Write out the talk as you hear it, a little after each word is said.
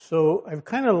So I've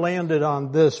kind of landed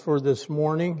on this for this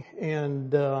morning,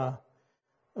 and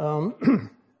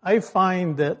I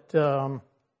find that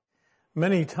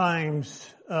many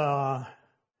times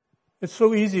it's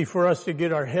so easy for us to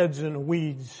get our heads in the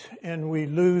weeds, and we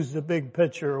lose the big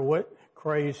picture of what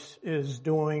Christ is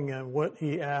doing and what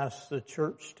He asks the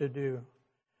church to do.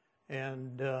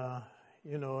 And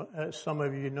as some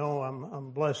of you know,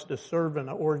 I'm blessed to serve in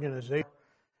an organization,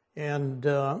 and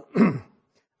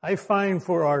I find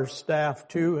for our staff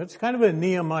too, it's kind of a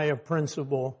Nehemiah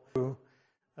principle.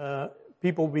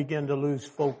 People begin to lose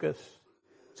focus.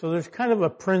 So there's kind of a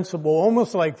principle,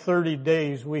 almost like 30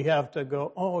 days we have to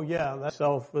go, oh yeah, that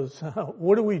self is,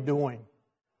 what are we doing?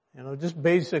 Just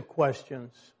basic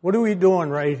questions. What are we doing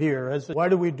right here? Why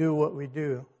do we do what we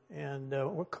do? And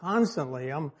we're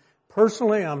constantly, I'm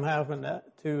having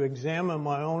to examine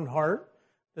my own heart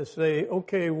to say,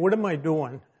 okay, what am I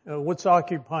doing? What's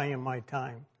occupying my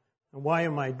time? And why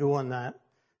am I doing that?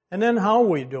 And then how are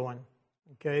we doing?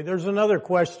 Okay, there's another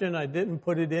question, I didn't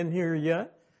put it in here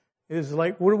yet, is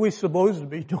like, what are we supposed to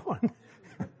be doing?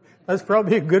 That's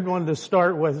probably a good one to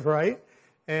start with, right?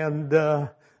 And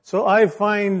so I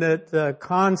find that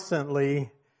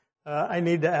constantly I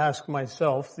need to ask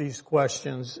myself these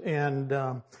questions.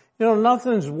 And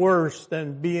nothing's worse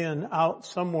than being out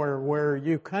somewhere where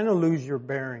you kind of lose your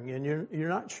bearing and you're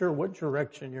not sure what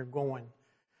direction you're going.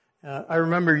 I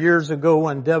remember years ago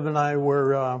when Deb and I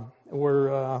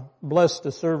were blessed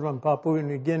to serve in Papua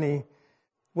New Guinea,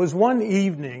 was one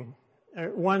evening,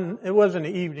 it wasn't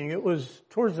an evening, it was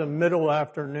towards the middle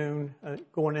afternoon,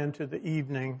 going into the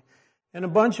evening, and a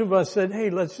bunch of us said,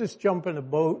 hey, let's just jump in a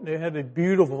boat. They had a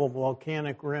beautiful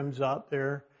volcanic rims out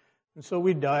there, and so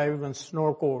we dive and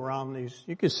snorkel around these.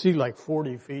 You could see like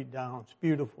 40 feet down. It's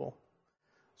beautiful.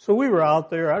 So we were out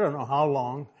there, I don't know how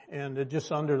long, and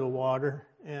just under the water.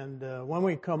 And when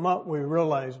we come up, we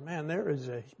realize, man, there is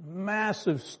a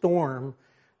massive storm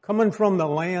coming from the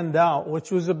land out, which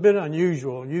was a bit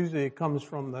unusual. Usually it comes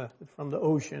from the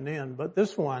ocean in. But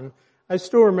this one, I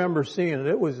still remember seeing it.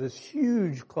 It was this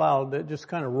huge cloud that just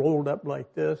kind of rolled up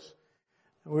like this.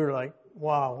 And we were like,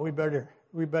 wow, we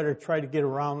better try to get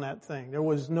around that thing. There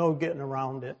was no getting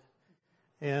around it.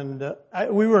 And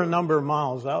we were a number of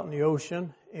miles out in the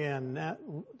ocean, and that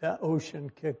ocean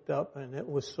kicked up, and it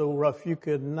was so rough. You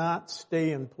could not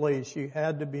stay in place. You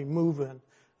had to be moving.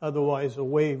 Otherwise, a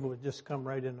wave would just come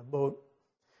right in the boat.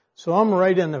 So I'm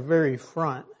right in the very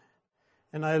front,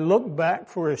 and I look back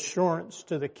for assurance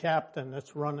to the captain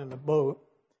that's running the boat.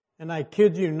 And I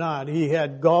kid you not, he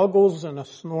had goggles and a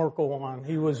snorkel on.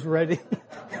 He was ready.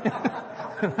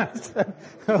 And I said,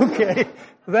 okay,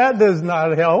 that does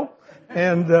not help.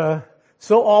 And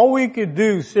so all we could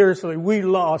do, seriously, we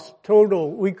lost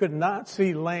we could not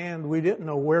see land. We didn't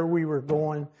know where we were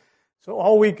going. So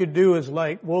all we could do is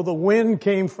the wind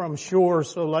came from shore,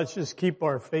 so let's just keep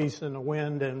our face in the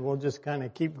wind and we'll just kind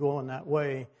of keep going that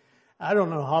way. I don't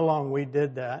know how long we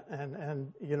did that.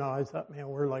 And I thought, man,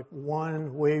 we're like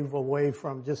one wave away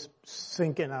from just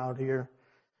sinking out here.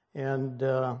 And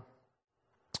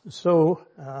so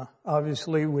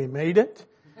obviously we made it.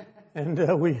 And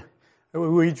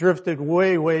we drifted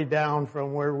way, way down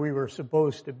from where we were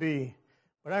supposed to be.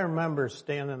 But I remember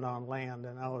standing on land,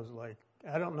 and I was like,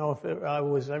 I don't know if I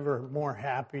was ever more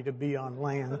happy to be on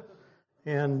land.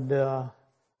 And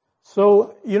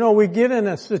so, we get in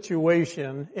a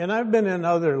situation, and I've been in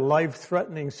other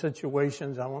life-threatening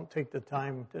situations. I won't take the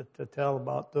time to tell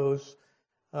about those.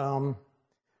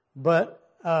 But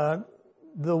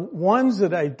the ones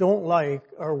that I don't like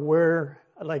are where,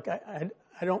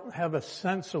 I don't have a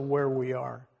sense of where we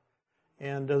are.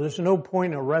 And there's no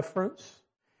point of reference.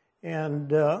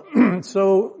 And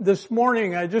so this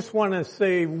morning I just want to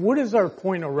say, what is our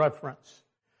point of reference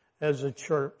as a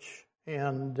church?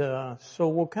 And so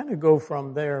we'll kind of go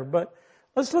from there. But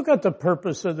let's look at the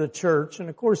purpose of the church. And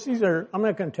of course, I'm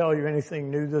not going to tell you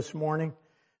anything new this morning.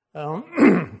 Well,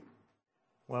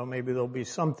 maybe there'll be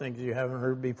some things you haven't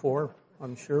heard before,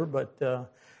 I'm sure. But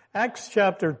Acts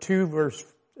chapter 2, verse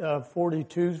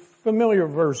 42, familiar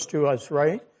verse to us,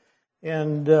 right?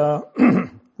 And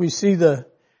we see the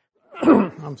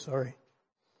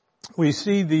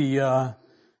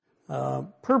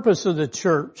purpose of the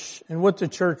church and what the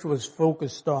church was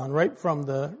focused on right from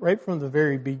the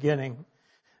very beginning.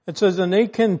 It says, and they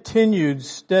continued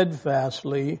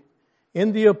steadfastly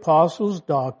in the apostles'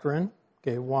 doctrine,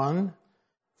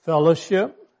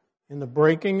 fellowship, in the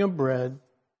breaking of bread,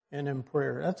 and in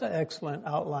prayer. That's an excellent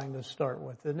outline to start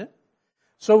with, isn't it?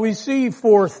 So we see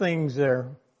four things there.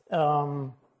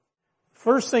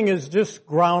 First thing is just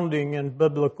grounding in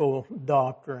biblical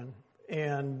doctrine.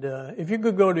 And if you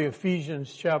could go to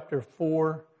Ephesians chapter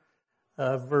 4,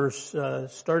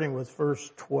 starting with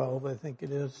verse 12, I think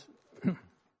it is.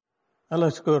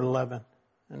 Let's go to 11,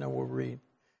 and then we'll read.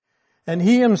 And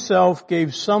he himself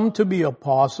gave some to be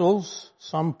apostles,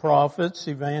 some prophets,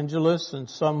 evangelists, and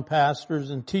some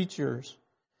pastors and teachers.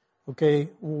 Okay,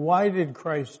 why did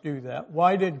Christ do that?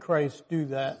 Why did Christ do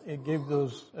that? It gave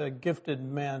those gifted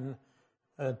men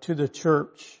to the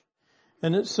church.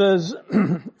 And it says,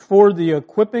 for the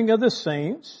equipping of the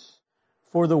saints,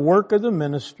 for the work of the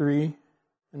ministry,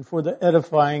 and for the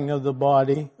edifying of the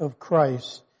body of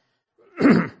Christ,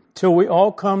 till we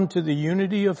all come to the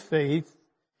unity of faith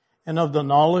and of the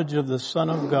knowledge of the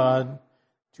Son of God,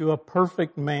 to a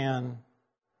perfect man.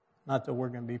 Not that we're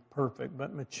going to be perfect,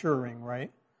 but maturing,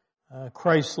 right?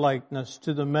 Christ-likeness,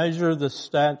 to the measure, the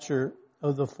stature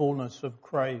of the fullness of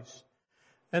Christ.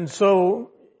 And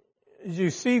so, as you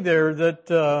see there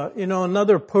that,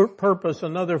 another purpose,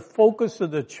 another focus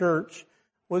of the church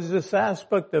was this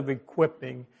aspect of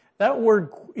equipping. That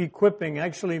word equipping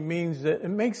actually means that it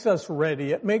makes us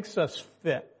ready. It makes us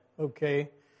fit. Okay?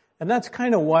 And that's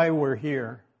kind of why we're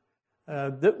here.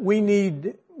 That we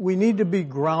need to be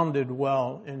grounded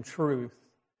well in truth.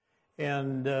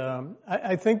 And,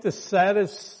 I think the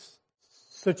saddest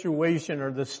situation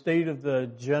or the state of the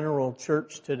general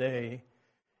church today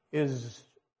is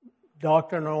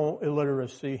doctrinal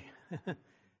illiteracy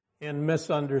and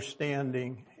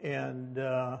misunderstanding. And,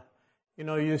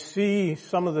 you see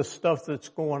some of the stuff that's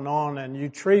going on and you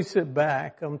trace it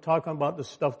back. I'm talking about the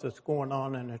stuff that's going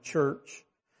on in a church.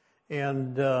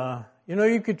 And,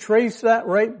 you could trace that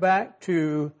right back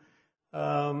to,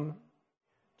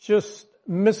 just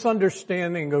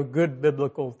misunderstanding of good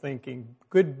biblical thinking,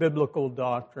 good biblical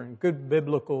doctrine, good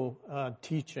biblical,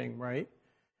 teaching, right?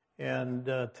 And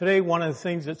today, one of the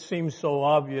things that seems so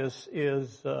obvious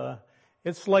is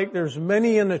it's like there's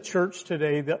many in the church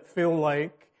today that feel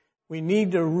like we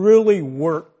need to really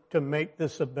work to make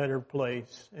this a better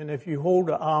place. And if you hold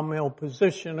an Amiel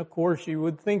position, of course, you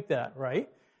would think that, right?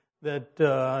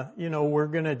 That, we're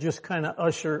going to just kind of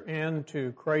usher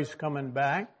into Christ coming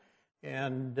back.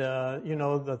 And, the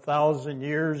 1,000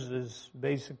 years is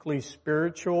basically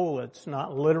spiritual. It's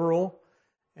not literal.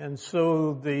 And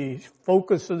so the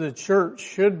focus of the church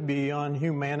should be on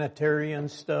humanitarian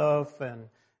stuff.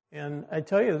 And I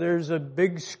tell you, there's a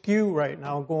big skew right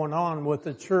now going on with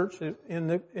the church in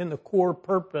the core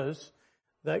purpose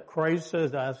that Christ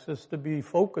has asked us to be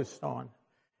focused on.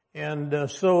 And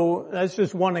so that's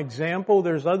just one example.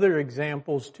 There's other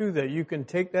examples too that you can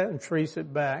take that and trace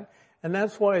it back. And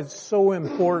that's why it's so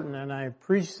important, and I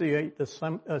appreciate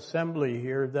the assembly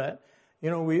here that,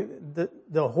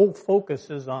 the whole focus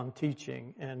is on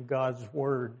teaching and God's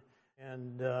Word.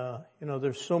 And,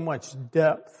 there's so much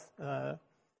depth,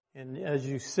 and as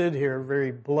you sit here,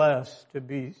 very blessed to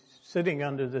be sitting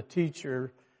under the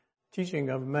teaching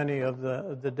of many of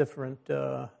the different,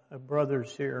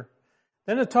 brothers here.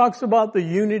 Then it talks about the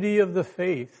unity of the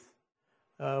faith,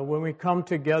 when we come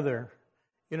together.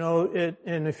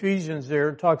 In Ephesians there,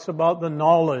 it talks about the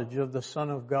knowledge of the Son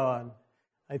of God.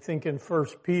 I think in 1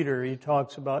 Peter, he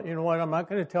talks about, I'm not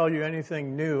going to tell you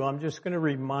anything new. I'm just going to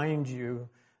remind you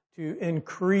to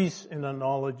increase in the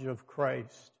knowledge of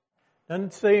Christ.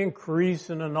 Doesn't say increase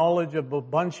in the knowledge of a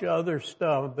bunch of other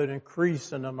stuff, but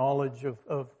increase in the knowledge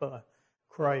of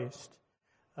Christ.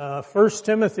 1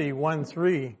 Timothy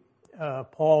 1:3,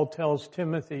 Paul tells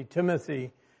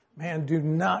Timothy, man, do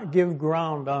not give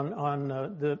ground on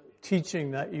the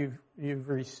teaching that you've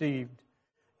received,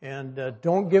 and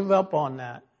don't give up on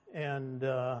that. And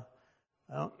I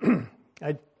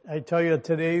tell you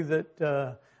today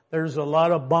that there's a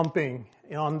lot of bumping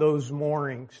on those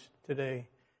moorings today,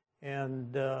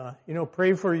 and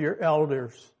pray for your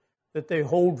elders that they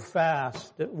hold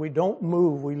fast, that we don't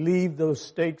move, we leave those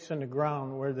stakes in the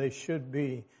ground where they should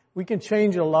be. We can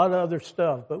change a lot of other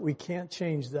stuff, but we can't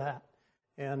change that.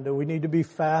 And we need to be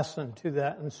fastened to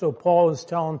that. And so Paul is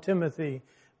telling Timothy,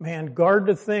 man, guard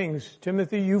the things.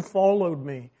 Timothy, you followed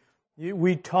me.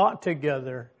 We taught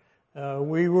together.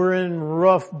 We were in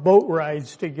rough boat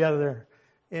rides together.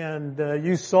 And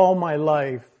you saw my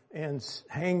life. And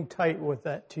hang tight with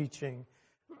that teaching.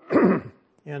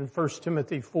 In 1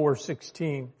 Timothy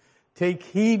 4:16, take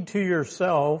heed to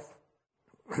yourself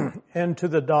and to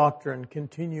the doctrine.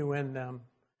 Continue in them.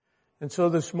 And so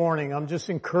this morning, I'm just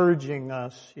encouraging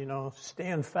us,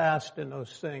 stand fast in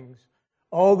those things.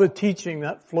 All the teaching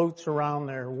that floats around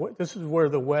there, this is where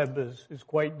the web is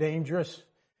quite dangerous.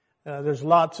 There's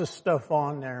lots of stuff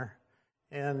on there.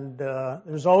 And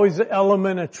there's always an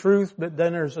element of truth, but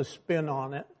then there's a spin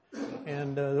on it.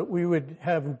 And that we would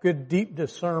have good, deep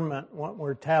discernment when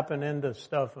we're tapping into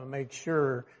stuff and make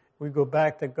sure we go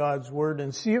back to God's Word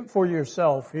and see it for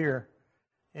yourself here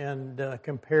and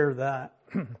compare that.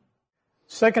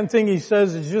 Second thing he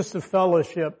says is just the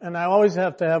fellowship. And I always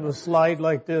have to have a slide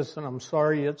like this, and I'm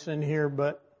sorry it's in here,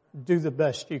 but do the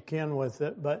best you can with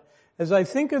it. But as I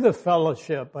think of the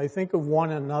fellowship, I think of one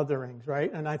anotherings,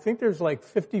 right? And I think there's like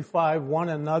 55 one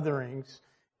anotherings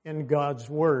in God's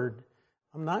Word.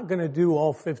 I'm not going to do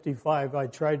all 55. I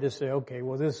tried to say, okay,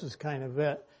 well, this is kind of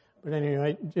it. But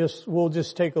anyway, we'll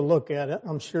just take a look at it.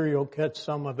 I'm sure you'll catch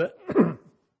some of it.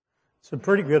 It's a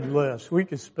pretty good list.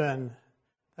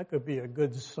 That could be a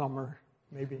good summer,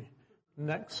 maybe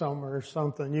next summer or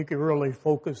something. You could really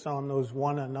focus on those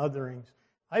one anotherings.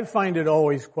 I find it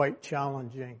always quite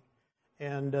challenging.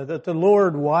 And that the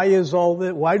Lord, why is all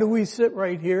this? Why do we sit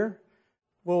right here?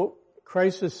 Well,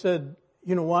 Christ has said,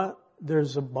 you know what?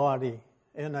 There's a body.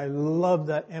 And I love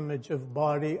that image of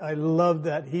body. I love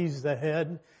that He's the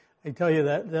head. I tell you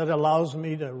that allows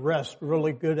me to rest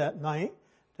really good at night,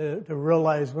 to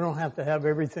realize we don't have to have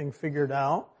everything figured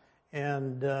out.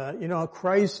 And,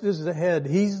 Christ is the head.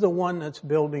 He's the one that's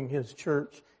building His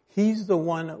church. He's the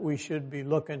one that we should be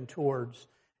looking towards.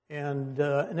 And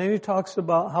then he talks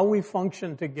about how we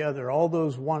function together, all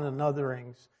those one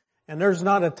anotherings. And there's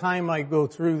not a time I go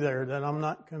through there that I'm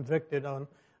not convicted on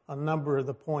a number of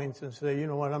the points and say, you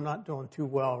know what, I'm not doing too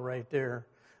well right there.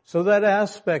 So that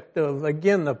aspect of,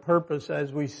 again, the purpose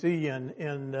as we see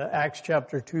in Acts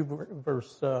chapter 2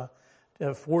 verse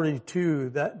 42,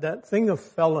 that thing of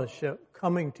fellowship,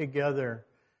 coming together.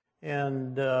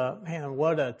 And man,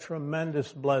 what a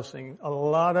tremendous blessing. A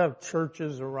lot of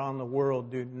churches around the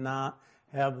world do not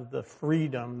have the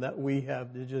freedom that we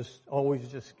have to always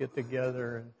get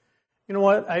together. And you know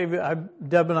what?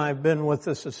 Deb and I have been with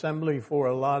this assembly for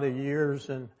a lot of years,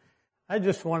 and I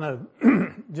just want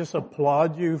to just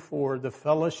applaud you for the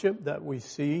fellowship that we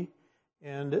see.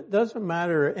 And it doesn't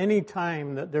matter any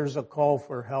time that there's a call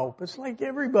for help. It's like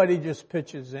everybody just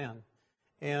pitches in.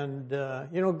 And,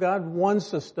 God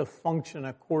wants us to function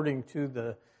according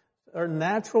to our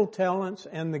natural talents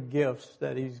and the gifts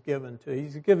that He's given to.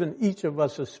 He's given each of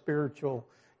us a spiritual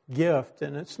gift.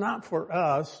 And it's not for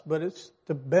us, but it's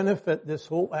to benefit this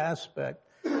whole aspect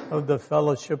of the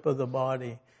fellowship of the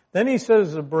body. Then he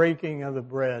says the breaking of the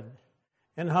bread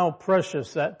and how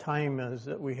precious that time is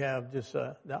that we have just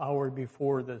the hour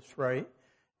before this, right?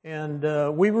 And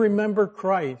we remember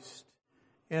Christ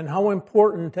and how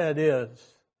important that is.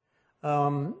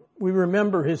 We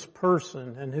remember His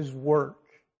person and His work.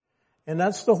 And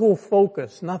that's the whole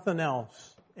focus, nothing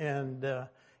else. And,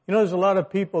 there's a lot of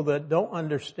people that don't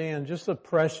understand just the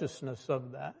preciousness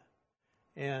of that.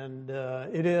 And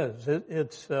it is.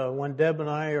 It's when Deb and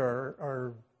I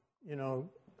are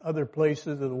other places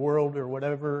of the world or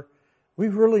whatever, we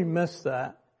really miss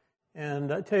that.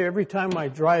 And I tell you, every time I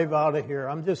drive out of here,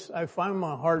 I find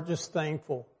my heart just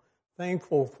thankful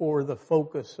for the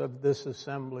focus of this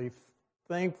assembly,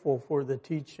 thankful for the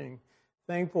teaching,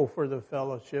 thankful for the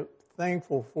fellowship,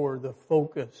 thankful for the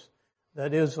focus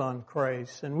that is on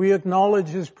Christ. And we acknowledge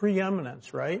His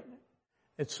preeminence, right?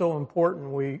 It's so important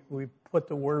we put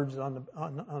the words on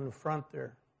the front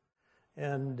there.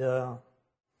 And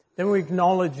then we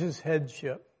acknowledge His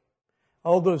headship,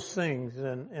 all those things,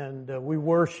 and we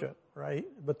worship, right?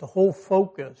 But the whole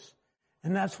focus,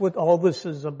 and that's what all this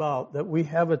is about, that we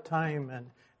have a time and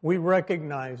we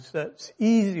recognize that it's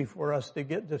easy for us to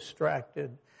get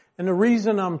distracted. And the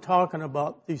reason I'm talking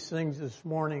about these things this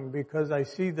morning, because I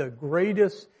see the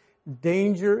greatest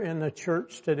danger in the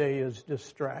church today is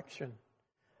distraction.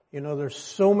 There's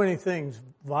so many things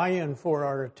vying for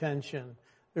our attention.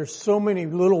 There's so many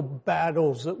little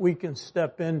battles that we can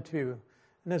step into.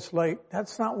 And it's like,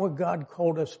 that's not what God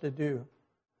called us to do.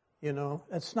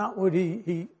 That's not what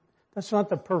that's not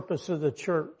the purpose of the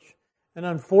church. And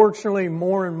unfortunately,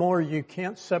 more and more, you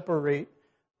can't separate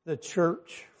the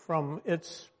church from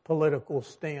its political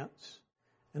stance.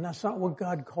 And that's not what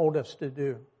God called us to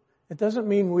do. It doesn't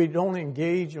mean we don't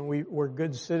engage and we're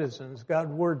good citizens.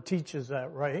 God's Word teaches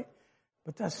that, right?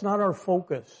 But that's not our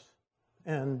focus.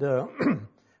 And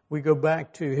we go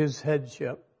back to His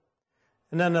headship.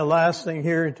 And then the last thing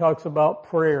here, he talks about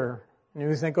prayer. And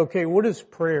you think, okay, what is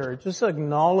prayer? Just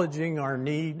acknowledging our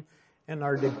need and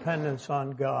our dependence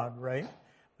on God, right?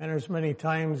 And there's many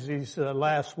times these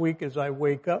last week as I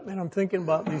wake up, and I'm thinking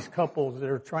about these couples that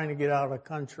are trying to get out of the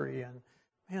country. And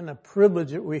man, the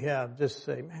privilege that we have, just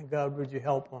say, man, God, would you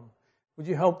help them? Would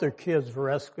you help their kids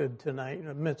rest good tonight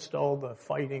amidst all the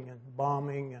fighting and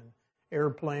bombing and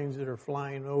airplanes that are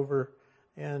flying over?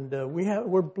 And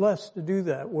we're blessed to do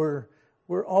that. We're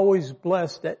always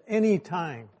blessed at any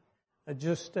time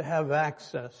just to have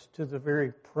access to the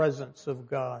very presence of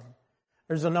God.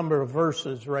 there's a number of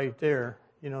verses right there.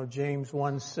 James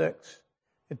 1:6.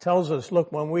 It tells us,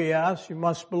 look, when we ask, you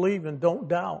must believe and don't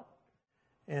doubt.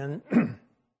 And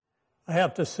I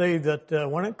have to say that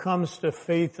when it comes to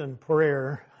faith and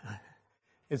prayer,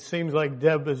 it seems like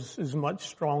Deb is much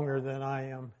stronger than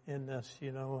I am in this,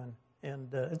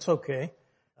 and it's okay.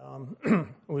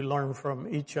 We learn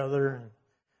from each other.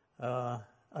 And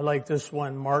I like this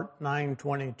one, Mark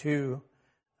 9:22,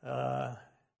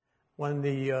 when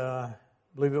I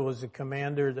believe it was the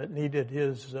commander that needed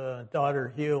his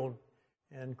daughter healed.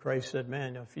 And Christ said,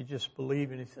 man, if you just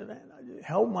believe. And he said,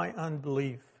 help my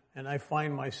unbelief. And I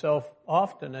find myself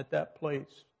often at that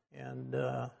place. And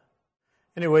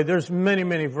anyway, there's many,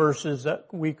 many verses that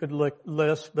we could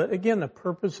list. But again, the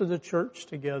purpose of the church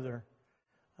together,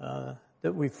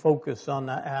 that we focus on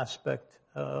that aspect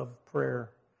of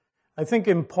prayer. I think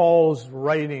in Paul's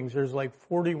writings, there's like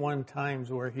 41 times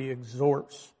where he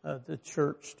exhorts the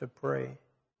church to pray.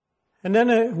 And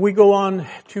then we go on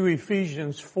to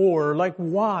Ephesians 4, like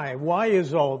why? Why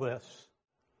is all this?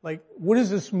 Like, what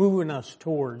is this moving us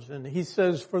towards? And he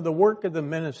says, for the work of the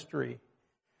ministry.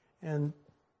 And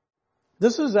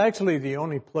this is actually the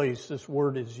only place this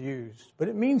word is used, but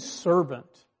it means servant.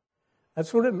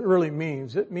 That's what it really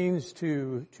means. It means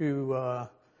to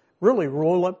really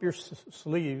roll up your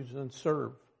sleeves and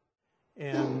serve.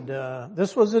 And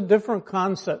this was a different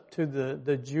concept to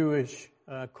the Jewish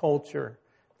culture.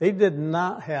 They did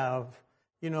not have,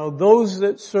 those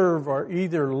that serve are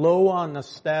either low on the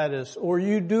status or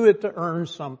you do it to earn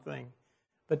something.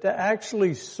 But to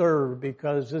actually serve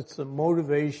because it's the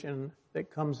motivation that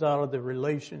comes out of the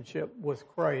relationship with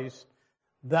Christ,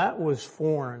 that was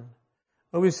foreign.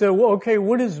 But we said, well, okay,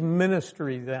 what is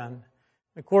ministry then?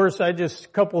 Of course, a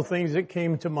couple things that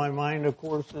came to my mind, of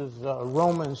course, is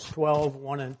Romans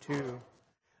 12:1 and 2. It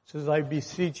says, I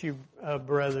beseech you,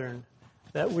 brethren,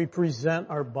 that we present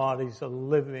our bodies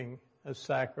a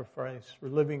sacrifice, we're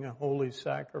living a holy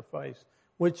sacrifice,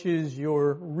 which is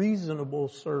your reasonable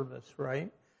service, right?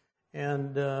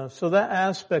 And so that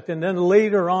aspect, and then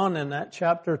later on in that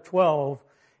chapter 12,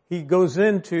 he goes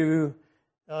into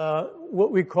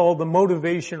what we call the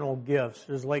motivational gifts.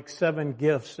 There's like 7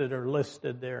 gifts that are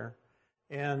listed there.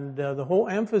 And the whole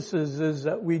emphasis is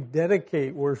that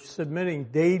we're submitting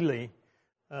daily.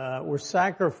 We're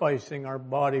sacrificing our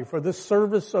body for the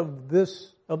service of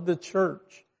the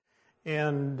church.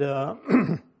 And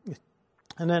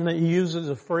and then he uses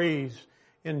a phrase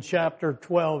in chapter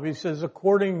 12. He says,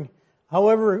 according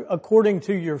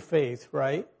to your faith,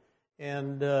 right?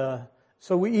 And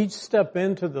so we each step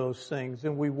into those things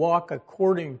and we walk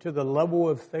according to the level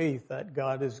of faith that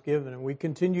God has given, and we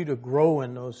continue to grow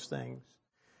in those things.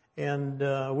 And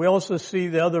we also see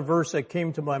the other verse that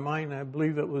came to my mind, I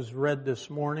believe it was read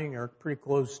this morning or pretty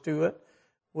close to it,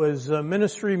 was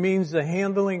ministry means the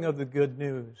handling of the good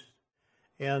news.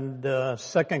 And 2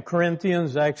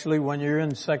 Corinthians, actually, when you're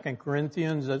in 2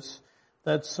 Corinthians,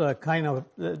 that's the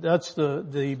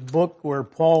book where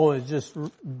Paul is just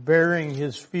bearing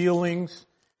his feelings,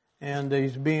 and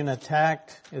he's being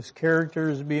attacked. His character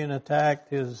is being attacked.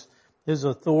 His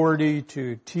authority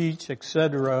to teach,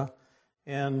 etc.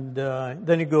 And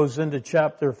then he goes into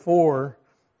chapter 4,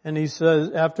 and he says,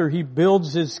 after he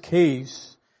builds his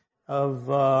case of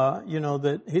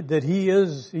that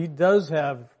he does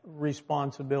have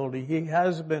responsibility. He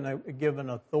has been given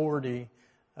authority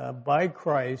by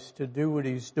Christ to do what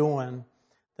he's doing.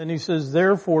 Then he says,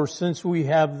 therefore, since we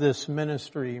have this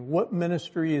ministry, what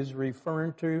ministry is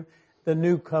referring to? The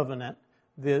new covenant,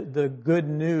 the good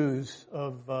news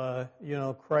of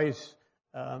Christ's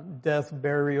death,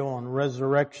 burial, and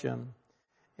resurrection.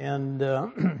 And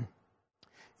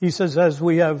he says, as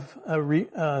we have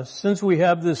since we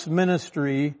have this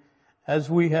ministry, as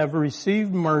we have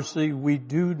received mercy, we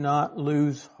do not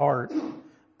lose heart,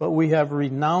 but we have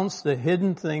renounced the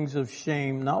hidden things of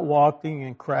shame, not walking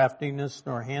in craftiness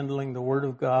nor handling the word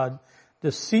of God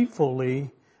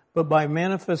deceitfully, but by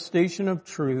manifestation of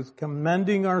truth,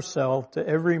 commending ourselves to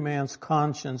every man's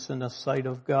conscience in the sight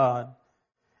of God.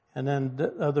 And then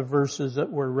the other verses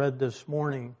that were read this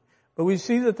morning. But we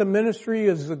see that the ministry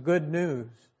is the good news.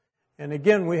 And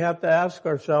again, we have to ask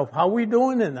ourselves, how are we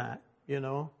doing in that?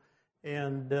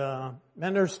 And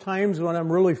there's times when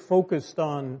I'm really focused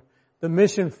on the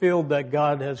mission field that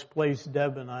God has placed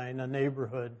Deb and I in a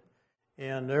neighborhood.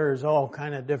 And there's all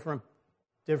kind of different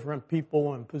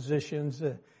people and positions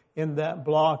in that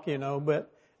block,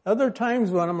 But other times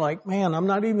when I'm like, man, I'm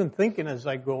not even thinking as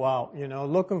I go out,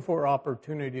 looking for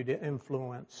opportunity to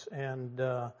influence, and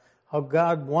how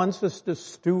God wants us to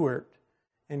steward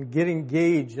and get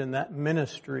engaged in that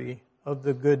ministry of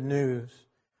the good news.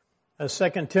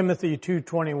 2 Timothy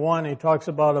 2:21, he talks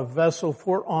about a vessel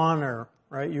for honor,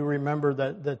 right? You remember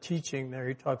that the teaching there.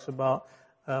 He talks about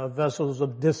vessels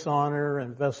of dishonor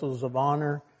and vessels of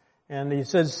honor. And he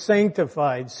says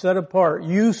sanctified, set apart,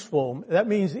 useful. That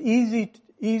means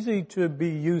easy to be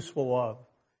useful of.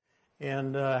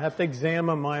 And I have to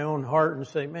examine my own heart and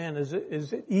say, man, is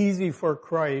it easy for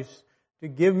Christ to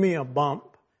give me a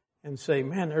bump and say,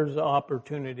 man, there's an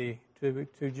opportunity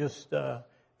to just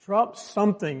drop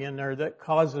something in there that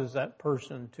causes that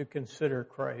person to consider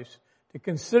Christ, to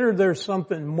consider there's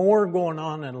something more going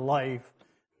on in life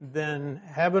than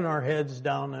having our heads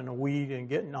down in a weed and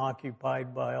getting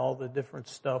occupied by all the different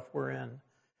stuff we're in.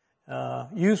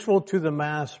 Useful to the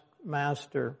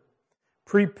master.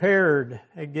 Prepared,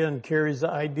 again, carries the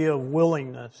idea of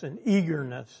willingness and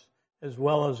eagerness as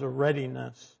well as a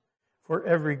readiness for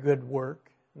every good work.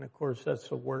 And of course, that's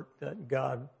the work that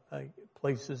God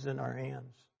places in our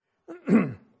hands.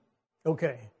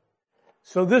 Okay.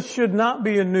 So this should not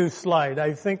be a new slide.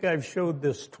 I think I've showed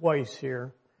this twice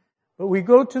here. But we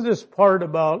go to this part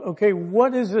about, okay,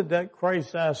 what is it that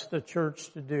Christ asked the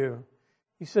church to do?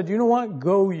 He said, you know what?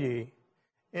 Go ye.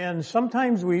 And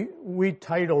sometimes we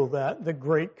title that the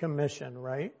Great Commission,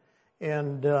 right?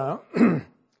 And,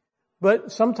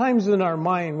 but sometimes in our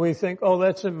mind we think, oh,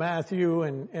 that's in Matthew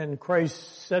and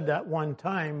Christ said that one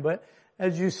time. But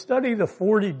as you study the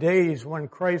 40 days when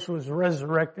Christ was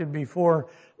resurrected before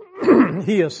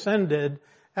he ascended,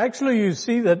 actually you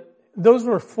see that those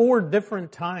were 4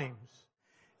 different times.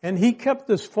 And he kept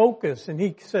this focus and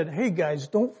he said, hey guys,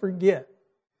 don't forget.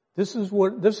 This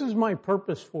is my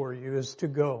purpose for you, is to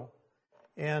go.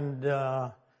 And,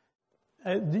 I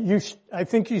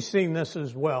think you've seen this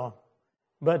as well.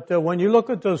 But, when you look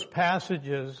at those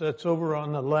passages, that's over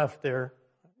on the left there.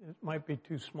 It might be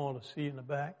too small to see in the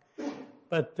back.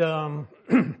 But,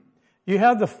 you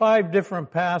have the 5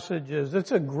 different passages.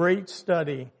 It's a great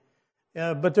study.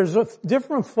 But there's a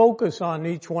different focus on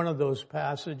each one of those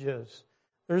passages.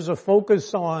 There's a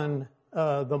focus on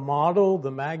the model,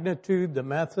 the magnitude, the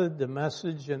method, the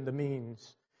message, and the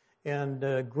means.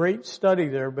 And great study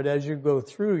there, but as you go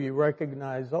through, you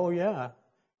recognize, oh yeah,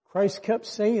 Christ kept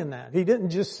saying that. He didn't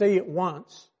just say it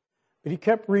once, but he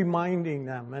kept reminding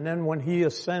them. And then when he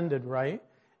ascended, right,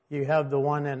 you have the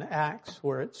one in Acts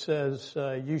where it says,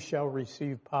 you shall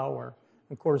receive power.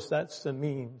 Of course, that's the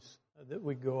means that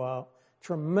we go out.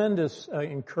 Tremendous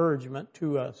encouragement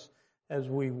to us as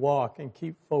we walk and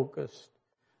keep focused.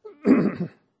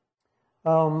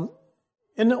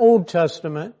 In the Old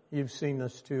Testament, you've seen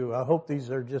this too. I hope these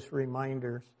are just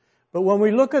reminders. But when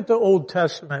we look at the Old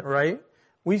Testament, right,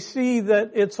 we see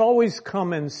that it's always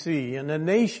come and see. And the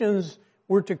nations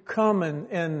were to come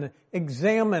and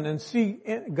examine and see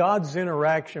God's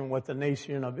interaction with the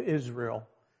nation of Israel.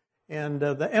 And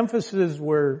the emphasis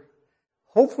were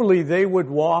hopefully they would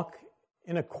walk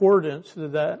in accordance to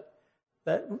that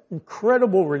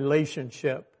incredible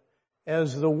relationship.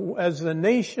 As the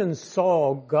nations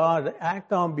saw God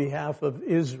act on behalf of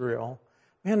Israel,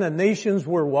 man, the nations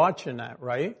were watching that,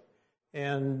 right?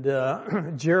 And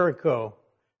Jericho,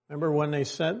 remember when they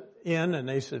sent in and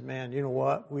they said, man, you know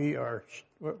what? We're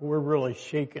really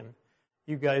shaken.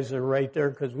 You guys are right there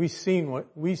because we've seen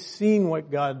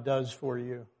what God does for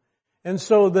you. And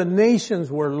so the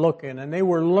nations were looking and they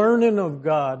were learning of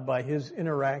God by his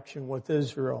interaction with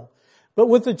Israel. But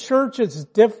with the church, it's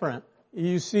different.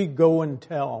 You see, go and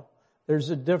tell.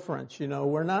 There's a difference, you know.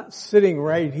 We're not sitting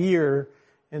right here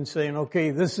and saying,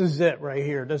 okay, this is it right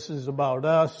here. This is about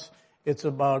us. It's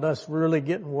about us really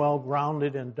getting well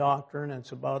grounded in doctrine.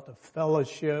 It's about the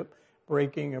fellowship,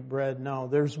 breaking of bread. No,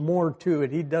 there's more to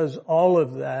it. He does all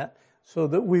of that so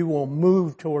that we will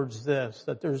move towards this,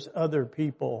 that there's other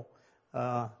people.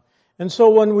 And so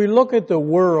when we look at the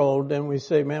world and we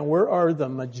say, man, where are the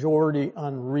majority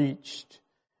unreached?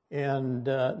 And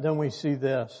then we see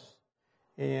this.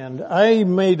 And I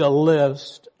made a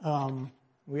list.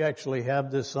 We actually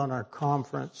have this on our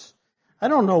conference. I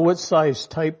don't know what size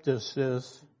type this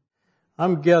is.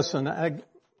 I'm guessing. I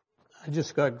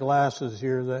just got glasses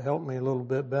here that help me a little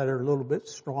bit better, a little bit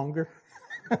stronger.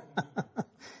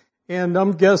 And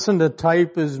I'm guessing the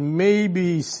type is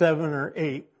maybe 7 or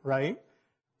 8, right?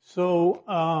 So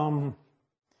I'm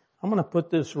going to put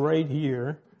this right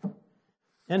here.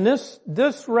 And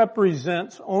this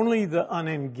represents only the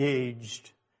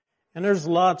unengaged. And there's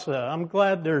I'm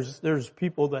glad there's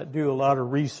people that do a lot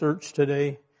of research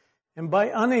today. And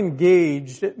by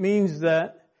unengaged, it means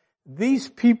that these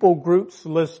people groups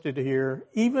listed here,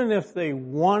 even if they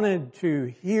wanted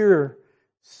to hear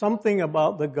something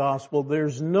about the gospel,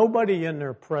 there's nobody in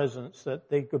their presence that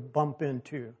they could bump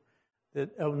into,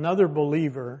 that another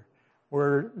believer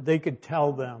where they could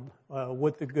tell them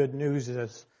what the good news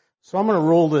is. So I'm going to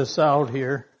roll this out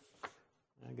here.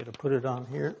 I got to put it on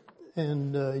here,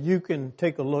 and you can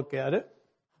take a look at it.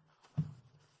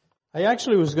 I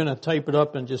actually was going to type it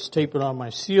up and just tape it on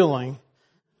my ceiling,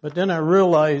 but then I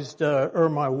realized, or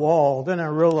my wall, then I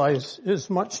realized it's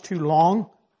much too long.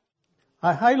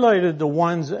 I highlighted the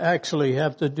ones that actually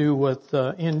have to do with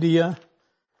India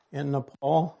and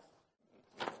Nepal.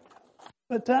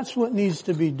 But that's what needs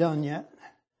to be done yet.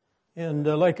 And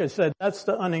like I said, that's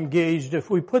the unengaged. If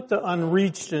we put the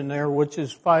unreached in there, which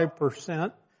is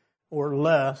 5% or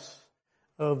less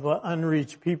of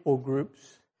unreached people groups,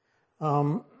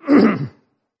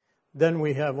 then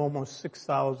we have almost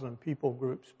 6,000 people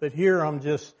groups. But here I'm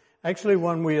just, actually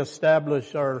when we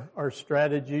establish our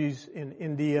strategies in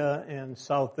India and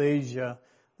South Asia,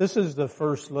 this is the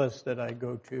first list that I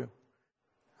go to.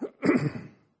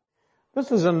 This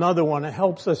is another one. It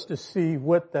helps us to see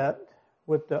what the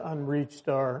unreached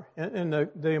are. And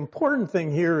the important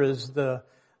thing here is the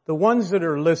ones that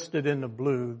are listed in the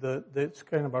blue. That's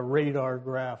kind of a radar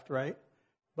graph, right?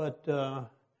 But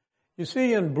you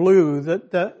see in blue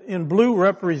that in blue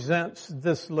represents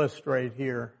this list right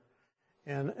here.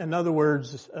 And in other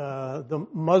words, the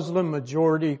Muslim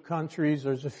majority countries.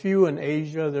 There's a few in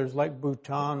Asia. There's like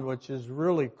Bhutan, which is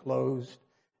really closed.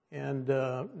 And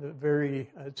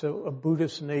it's a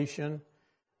Buddhist nation,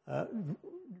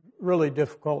 really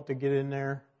difficult to get in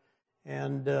there.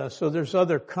 And so there's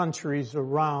other countries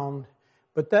around,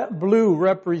 but that blue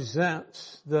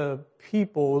represents the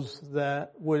peoples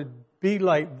that would be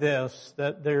like this,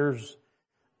 that they're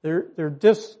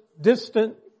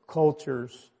distant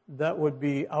cultures that would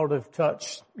be out of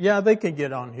touch. Yeah, they could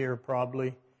get on here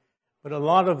probably. But a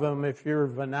lot of them, if your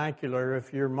vernacular,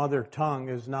 if your mother tongue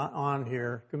is not on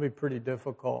here, it can be pretty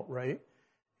difficult, right?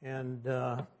 And,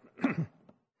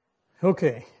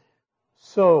 okay.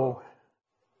 So,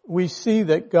 we see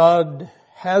that God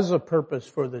has a purpose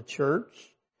for the church.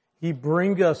 He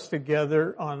brings us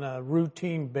together on a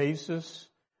routine basis,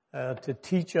 to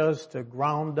teach us, to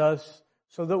ground us,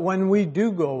 so that when we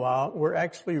do go out, we're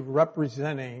actually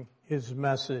representing His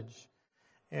message.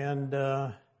 And,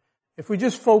 if we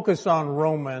just focus on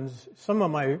Romans, some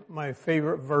of my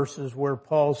favorite verses where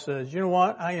Paul says, you know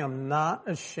what? I am not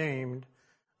ashamed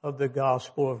of the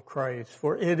gospel of Christ,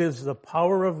 for it is the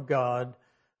power of God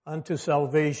unto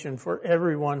salvation for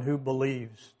everyone who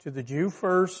believes, to the Jew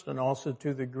first and also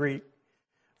to the Greek.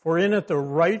 For in it the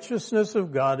righteousness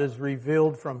of God is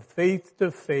revealed from faith to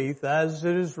faith, as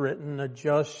it is written, the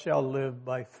just shall live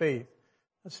by faith.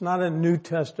 That's not a New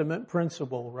Testament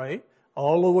principle, right?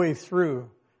 All the way through.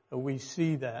 We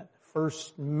see that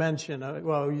first mention.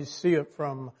 Well, you see it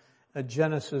from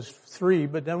Genesis 3,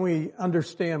 but then we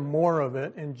understand more of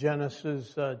it in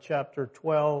Genesis chapter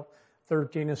 12,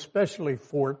 13, especially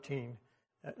 15.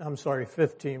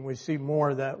 We see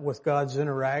more of that with God's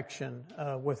interaction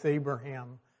with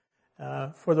Abraham.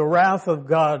 For the wrath of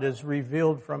God is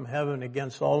revealed from heaven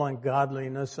against all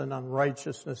ungodliness and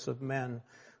unrighteousness of men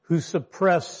who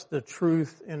suppress the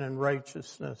truth in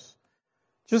unrighteousness.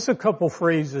 Just a couple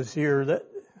phrases here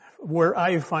where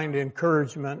I find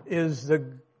encouragement is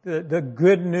the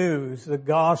good news, the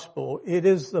gospel. It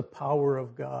is the power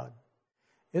of God.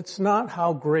 It's not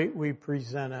how great we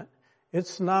present it.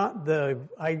 It's not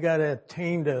I gotta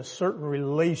attain to a certain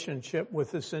relationship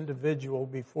with this individual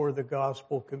before the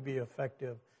gospel can be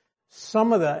effective.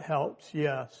 Some of that helps,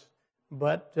 yes.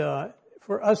 But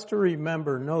for us to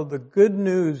remember, no, the good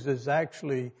news is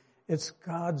actually, it's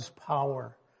God's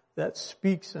power that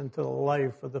speaks into the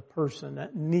life of the person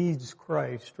that needs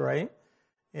Christ, right?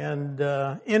 And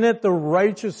in it, the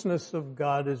righteousness of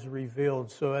God is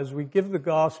revealed. So as we give the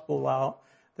gospel out,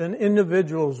 then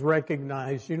individuals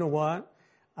recognize, you know what?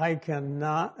 I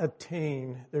cannot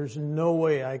attain, there's no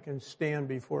way I can stand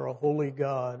before a holy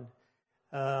God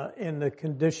in the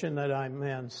condition that I'm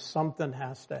in. Something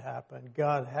has to happen.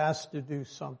 God has to do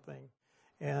something.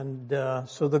 And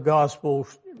so the gospel,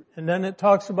 and then it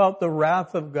talks about the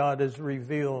wrath of God is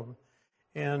revealed.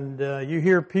 And you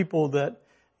hear people that,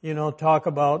 talk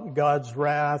about God's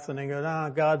wrath, and they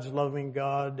go, God's loving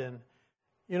God. And,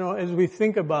 as we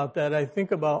think about that, I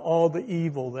think about all the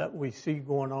evil that we see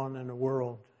going on in the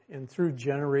world and through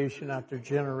generation after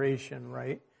generation,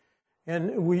 right?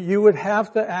 And you would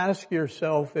have to ask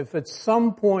yourself, if at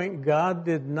some point God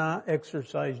did not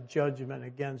exercise judgment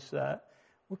against that,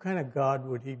 what kind of God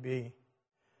would He be?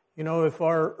 If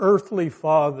our earthly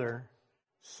Father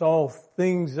saw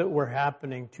things that were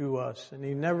happening to us and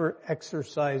He never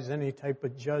exercised any type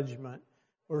of judgment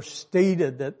or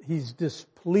stated that He's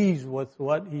displeased with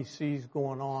what He sees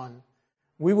going on,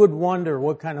 we would wonder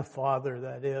what kind of Father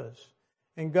that is.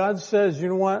 And God says, you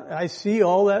know what? I see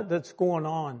all that's going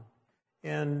on.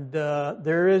 And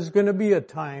there is going to be a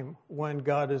time when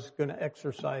God is going to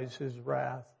exercise His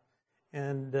wrath.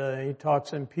 And He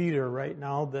talks in Peter right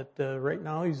now that right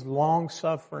now He's long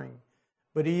suffering.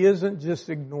 But He isn't just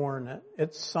ignoring it.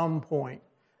 At some point,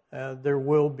 there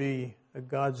will be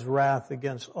God's wrath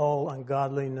against all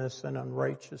ungodliness and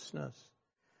unrighteousness.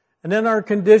 And then our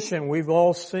condition, we've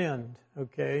all sinned,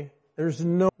 okay? There's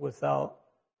no without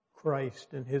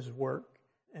Christ and His work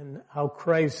and how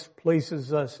Christ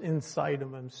places us inside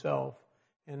of Himself.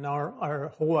 And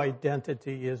our whole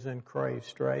identity is in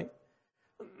Christ, right?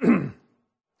 Man,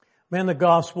 the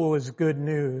gospel is good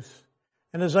news.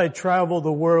 And as I travel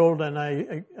the world and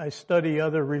I study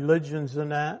other religions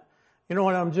and that, you know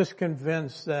what, I'm just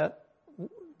convinced that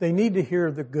they need to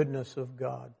hear the goodness of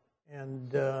God.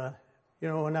 And, you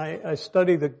know, when I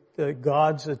study the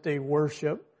gods that they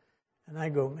worship, and I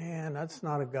go, man, that's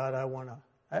not a God I want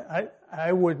to,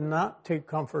 I would not take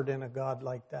comfort in a God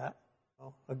like that. You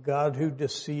know, a God who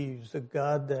deceives, a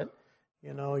God that,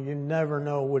 you know, you never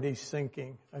know what He's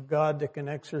thinking. A God that can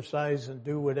exercise and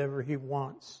do whatever He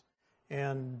wants.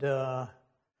 And, you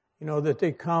know, that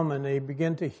they come and they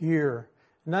begin to hear.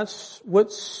 And that's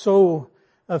what's so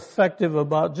effective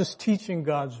about just teaching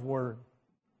God's Word.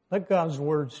 Let God's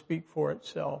Word speak for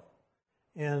itself.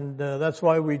 And that's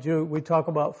why we talk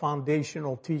about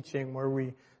foundational teaching where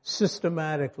we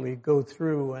systematically go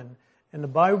through and the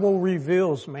Bible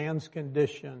reveals man's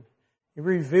condition. It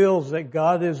reveals that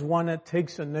God is one that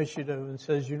takes initiative and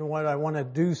says, you know what, I want to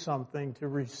do something to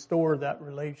restore that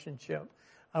relationship.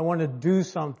 I want to do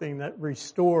something that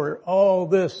restore all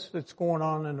this that's going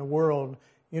on in the world.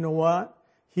 You know what?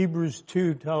 Hebrews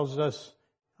 2 tells us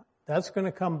that's going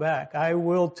to come back. I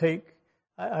will take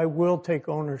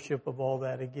ownership of all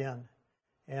that again.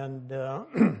 And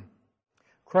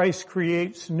Christ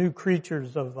creates new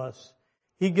creatures of us.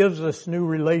 He gives us new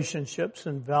relationships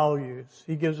and values.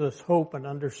 He gives us hope and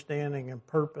understanding and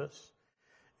purpose.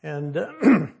 And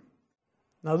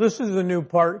now this is a new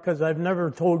part because I've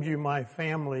never told you my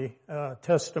family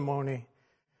testimony.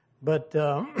 But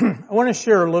I want to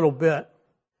share a little bit.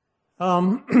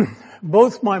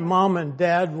 Both my mom and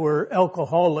dad were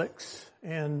alcoholics.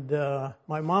 And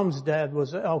my mom's dad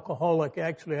was an alcoholic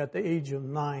actually at the age of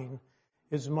 9.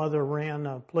 His mother ran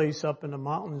a place up in the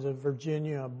mountains of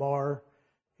Virginia, a bar.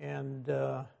 And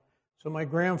so my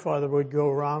grandfather would go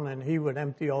around and he would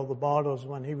empty all the bottles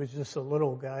when he was just a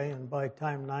little guy. And by the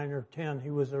time 9 or 10, he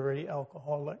was already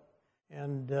alcoholic.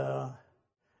 And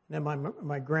then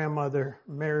my grandmother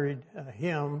married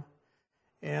him.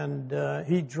 And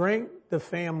he drank the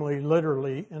family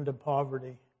literally into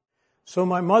poverty. So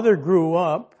my mother grew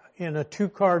up in a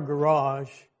 2-car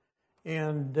garage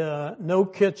and no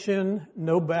kitchen,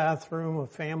 no bathroom, a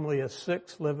family of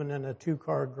 6 living in a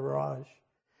 2-car garage.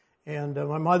 And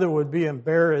my mother would be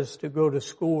embarrassed to go to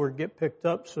school or get picked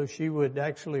up, so she would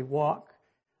actually walk,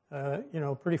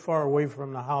 pretty far away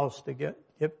from the house to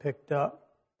get picked up.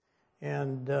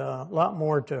 And a lot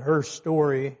more to her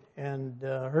story. And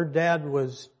her dad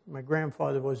my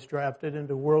grandfather was drafted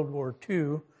into World War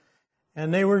II.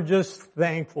 And they were just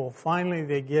thankful. Finally,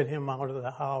 they get him out of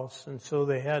the house. And so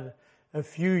they had a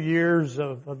few years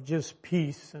of just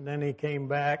peace. And then he came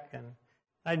back, and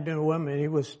I knew him, and he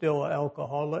was still an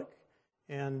alcoholic.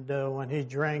 And when he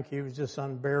drank, he was just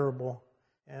unbearable.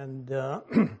 And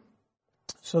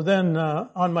so then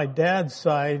on my dad's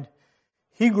side,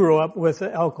 he grew up with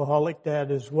an alcoholic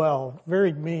dad as well.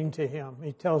 Very mean to him.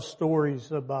 He tells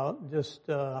stories about just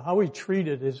how he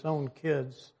treated his own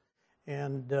kids.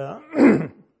 And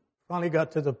finally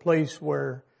got to the place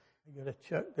where, I gotta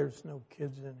check, there's no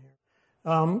kids in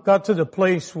here. Got to the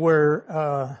place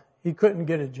where he couldn't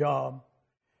get a job.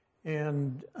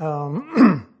 And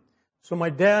so my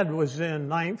dad was in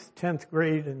 9th, 10th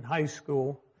grade in high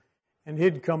school. And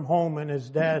he'd come home and his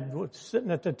dad was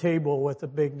sitting at the table with a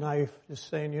big knife just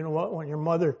saying, you know what, when your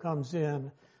mother comes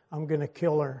in, I'm going to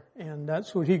kill her. And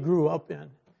that's what he grew up in.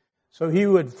 So he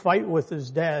would fight with his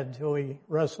dad till he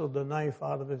wrestled the knife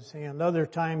out of his hand. Other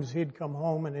times he'd come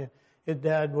home and his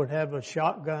dad would have a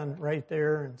shotgun right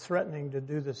there and threatening to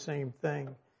do the same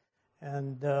thing.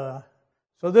 And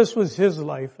so this was his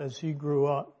life as he grew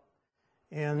up.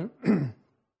 And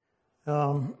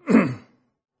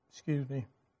excuse me.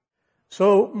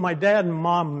 So my dad and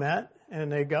mom met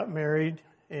and they got married.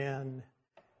 And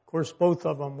of course both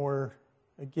of them were,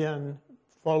 again,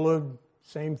 followed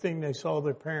same thing they saw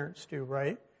their parents do,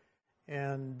 right?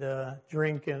 And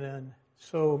drinking. And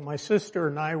so my sister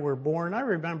and I were born. I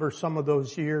remember some of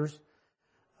those years.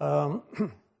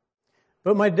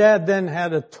 But my dad then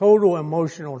had a total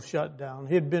emotional shutdown.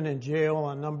 He had been in jail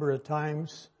a number of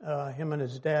times. Him and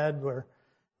his dad were,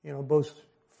 both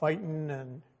fighting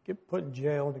and get put in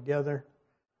jail together.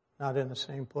 Not in the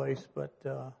same place, but,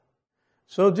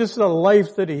 so just the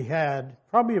life that he had,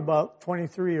 probably about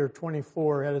 23 or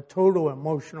 24, had a total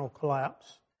emotional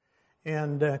collapse.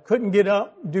 And couldn't get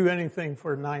up, do anything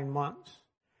for 9 months.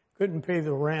 Couldn't pay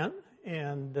the rent,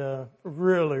 and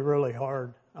really, really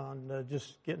hard on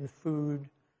just getting food.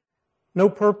 No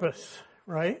purpose,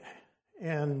 right?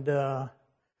 And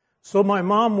so my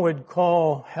mom would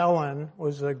call Helen,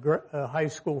 was a high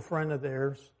school friend of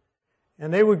theirs,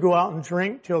 and they would go out and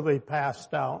drink till they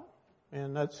passed out.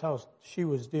 And that's how she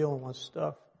was dealing with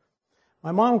stuff.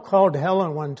 My mom called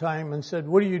Helen one time and said,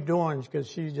 "What are you doing?" Because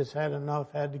she just had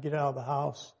enough, had to get out of the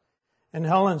house. And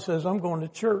Helen says, "I'm going to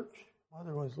church."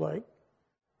 Mother was like,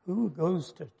 "Who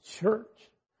goes to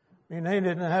church?" I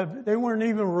mean, they weren't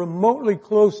even remotely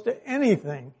close to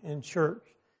anything in church.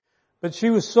 But she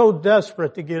was so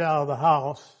desperate to get out of the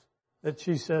house that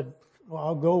she said, "Well,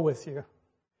 I'll go with you."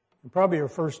 And probably her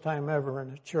first time ever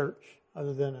in a church,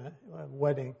 other than a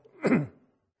wedding.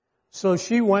 So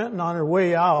she went, and on her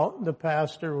way out, the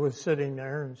pastor was sitting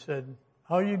there and said,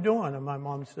 "How are you doing?" And my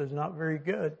mom says, "Not very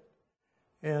good."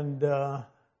 And I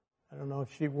don't know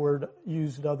if she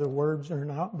used other words or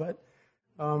not, but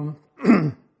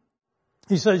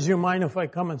he says, "You mind if I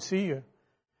come and see you?"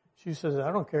 She says,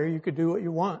 "I don't care. You could do what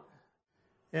you want."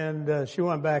 And she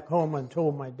went back home and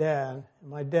told my dad. And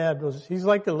my dad he's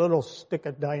like a little stick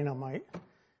of dynamite.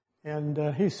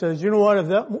 And he says, "You know what?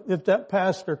 If that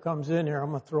pastor comes in here,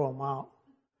 I'm going to throw him out."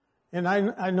 And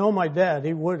I know my dad,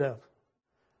 he would have.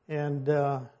 And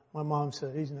my mom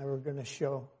said, "He's never going to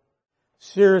show."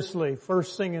 Seriously,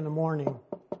 first thing in the morning,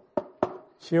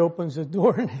 she opens the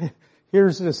door and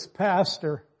here's this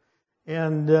pastor.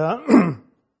 And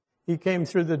he came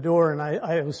through the door, and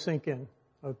I was thinking,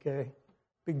 okay,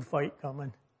 big fight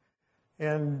coming.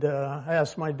 And I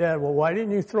asked my dad, "Well, why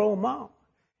didn't you throw him out?"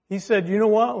 He said, "You know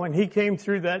what? When he came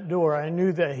through that door, I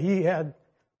knew that he had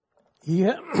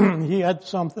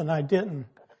something I didn't."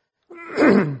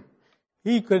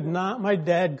 My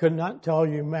dad could not tell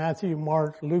you Matthew,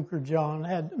 Mark, Luke, or John.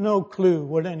 Had no clue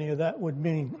what any of that would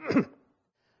mean.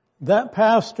 That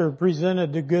pastor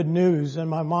presented the good news, and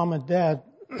my mom and dad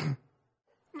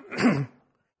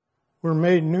were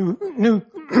made new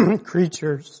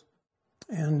creatures.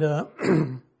 And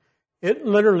it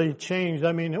literally changed.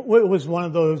 I mean, it was one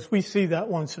of those, we see that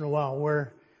once in a while,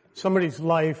 where somebody's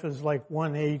life is like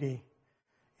 180.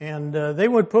 And they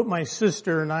would put my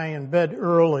sister and I in bed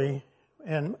early.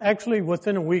 And actually,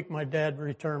 within a week, my dad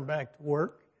returned back to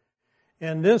work.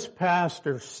 And this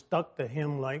pastor stuck to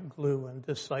him like glue and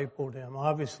discipled him.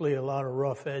 Obviously, a lot of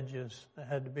rough edges that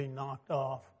had to be knocked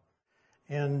off.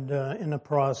 And in the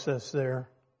process there.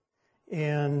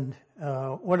 And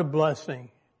what a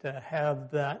blessing to have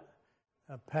that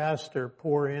pastor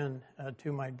pour in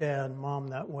to my dad and mom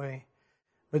that way.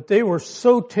 But they were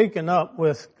so taken up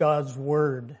with God's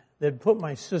Word, they'd put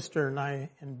my sister and I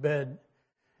in bed,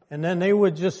 and then they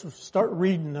would just start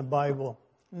reading the Bible.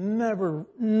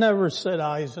 Never set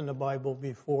eyes in the Bible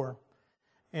before.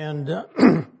 And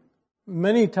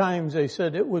many times they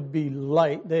said it would be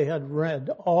light. They had read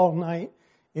all night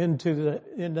into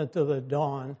the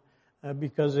dawn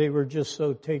because they were just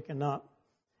so taken up.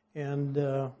 And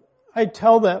I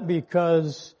tell that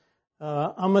because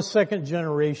I'm a second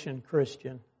generation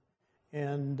Christian,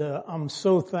 and I'm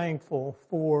so thankful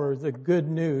for the good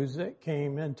news that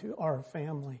came into our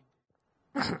family.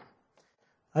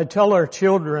 I tell our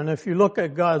children, if you look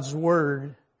at God's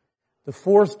Word, the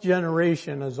fourth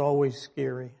generation is always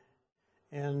scary.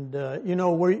 And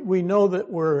we know that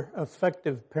we're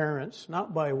effective parents,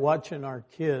 not by watching our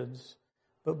kids,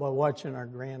 but by watching our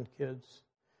grandkids.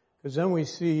 Because then we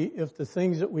see if the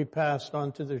things that we passed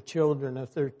on to their children,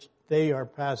 if they are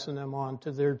passing them on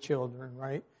to their children,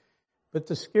 right? But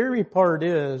the scary part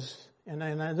is, and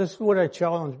this is what I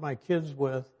challenge my kids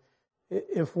with,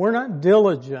 if we're not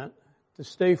diligent to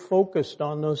stay focused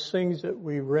on those things that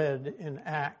we read in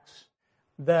Acts,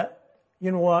 that,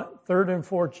 you know what, third and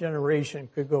fourth generation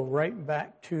could go right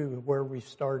back to where we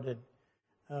started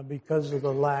because of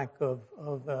the lack of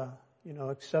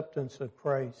acceptance of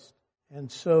Christ. And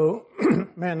so,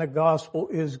 man, the gospel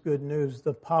is good news.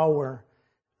 The power,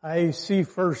 I see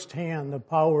firsthand the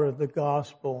power of the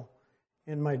gospel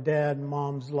in my dad and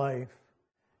mom's life.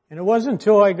 And it wasn't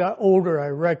until I got older I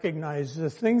recognized the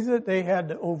things that they had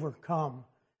to overcome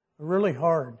are really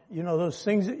hard. You know, those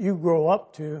things that you grow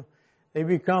up to, they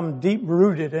become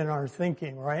deep-rooted in our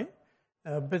thinking, right?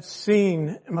 But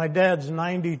seeing, my dad's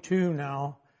 92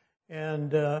 now,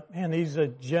 And he's a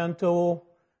gentle,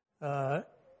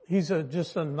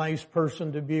 just a nice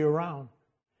person to be around.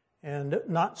 And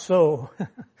not so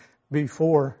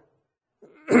before.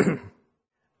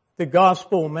 The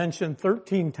gospel mentioned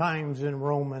 13 times in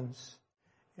Romans,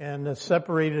 and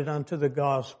separated unto the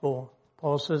gospel.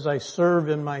 Paul says, I serve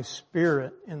in my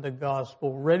spirit in the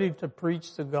gospel, ready to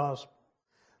preach the gospel,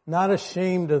 not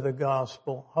ashamed of the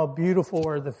gospel. How beautiful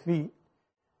are the feet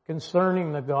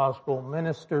concerning the gospel,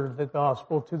 minister the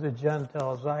gospel to the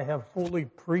Gentiles. I have fully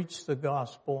preached the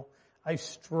gospel. I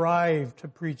strive to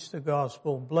preach the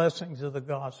gospel, blessings of the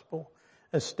gospel,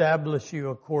 establish you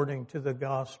according to the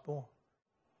gospel.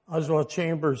 Oswald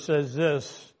Chambers says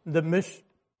this, the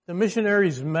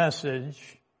missionary's message,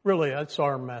 really that's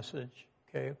our message,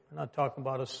 okay, we're not talking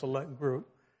about a select group,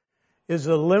 is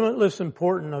the limitless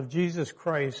importance of Jesus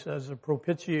Christ as a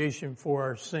propitiation for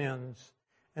our sins.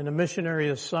 And a missionary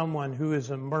is someone who is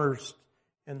immersed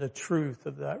in the truth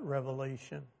of that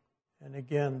revelation. And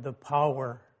again, the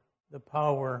power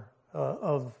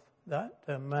of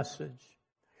that message.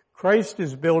 Christ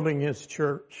is building His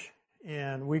church,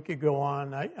 and we could go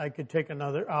on. I could take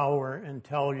another hour and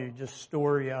tell you just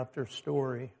story after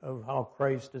story of how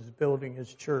Christ is building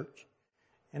His church.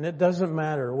 And it doesn't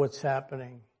matter what's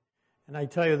happening. And I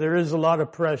tell you, there is a lot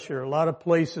of pressure, a lot of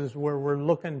places where we're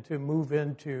looking to move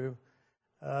into.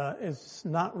 It's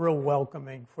not real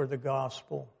welcoming for the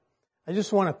gospel. I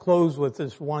just want to close with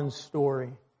this one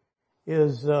story.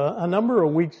 A number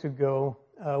of weeks ago,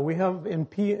 we have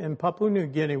in Papua New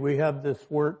Guinea, we have this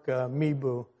work,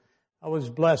 Mibu. I was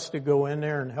blessed to go in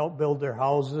there and help build their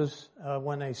houses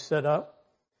when they set up.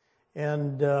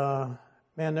 And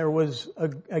there was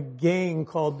a gang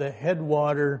called the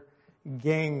Headwater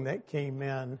Gang that came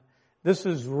in. This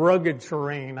is rugged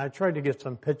terrain. I tried to get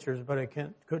some pictures, but I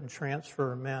couldn't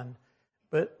transfer them in.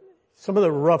 But some of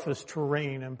the roughest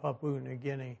terrain in Papua New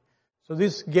Guinea. So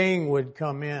this gang would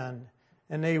come in,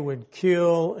 and they would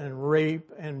kill and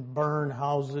rape and burn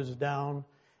houses down.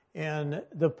 And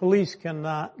the police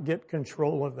cannot get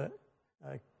control of it,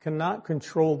 cannot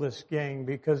control this gang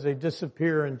because they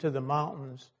disappear into the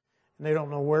mountains. And they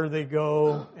don't know where they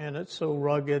go, and it's so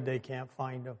rugged they can't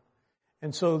find them.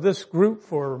 And so this group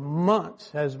for months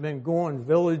has been going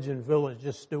village and village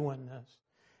just doing this.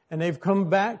 And they've come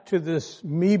back to this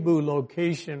Mibu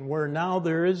location where now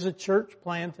there is a church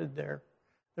planted there.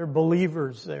 There are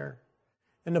believers there.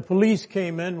 And the police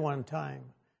came in one time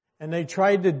and they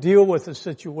tried to deal with the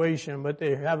situation, but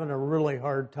they're having a really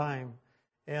hard time.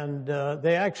 And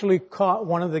they actually caught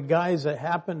one of the guys that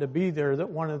happened to be there, that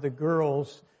one of the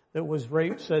girls that was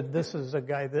raped said, this is the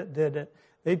guy that did it.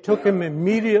 They took him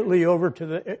immediately over to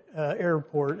the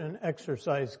airport and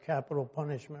exercised capital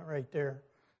punishment right there.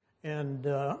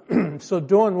 And so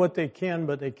doing what they can,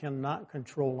 but they cannot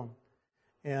control them.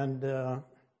 And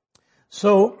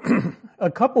so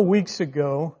a couple weeks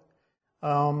ago,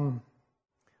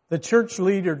 the church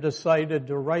leader decided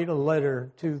to write a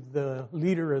letter to the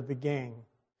leader of the gang.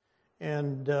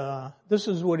 And this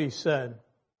is what he said.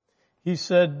 He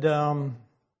said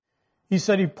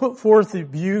he put forth the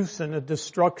abuse and the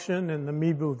destruction in the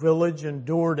Mibu village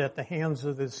endured at the hands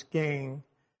of this gang.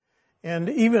 And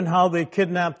even how they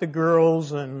kidnapped the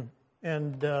girls and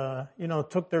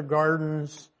took their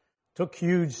gardens, took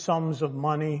huge sums of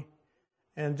money,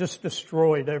 and just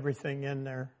destroyed everything in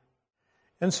there.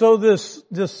 And so this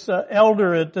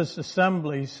elder at this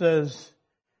assembly says,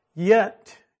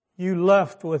 yet you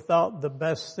left without the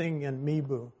best thing in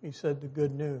Mibu. He said the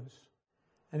good news.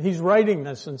 And he's writing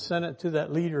this and sent it to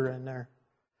that leader in there.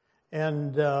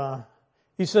 And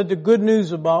he said the good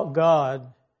news about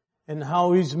God and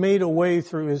how He's made a way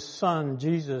through His Son,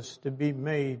 Jesus, to be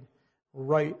made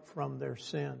right from their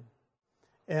sin.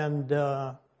 And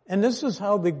this is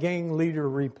how the gang leader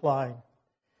replied.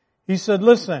 He said,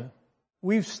 listen,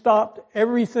 we've stopped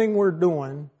everything we're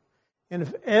doing, and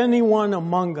if anyone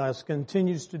among us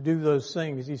continues to do those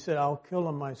things, he said, I'll kill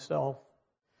him myself.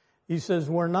 He says,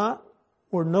 we're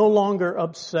no longer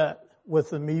upset with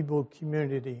the Mibu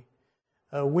community.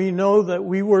 We know that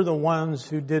we were the ones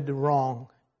who did the wrong.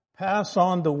 Pass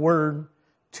on the word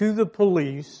to the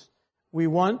police. We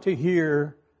want to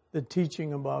hear the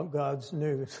teaching about God's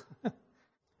news.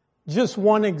 Just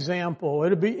one example.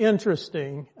 It'll be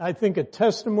interesting. I think a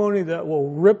testimony that will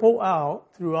ripple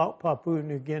out throughout Papua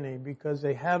New Guinea because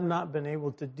they have not been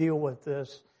able to deal with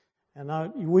this.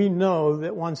 And we know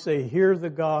that once they hear the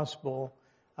gospel,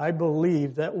 I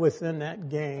believe that within that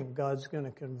gang, God's going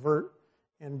to convert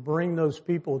and bring those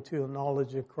people to a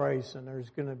knowledge of Christ. And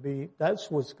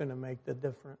that's what's going to make the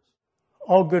difference.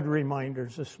 All good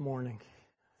reminders this morning.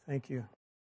 Thank you.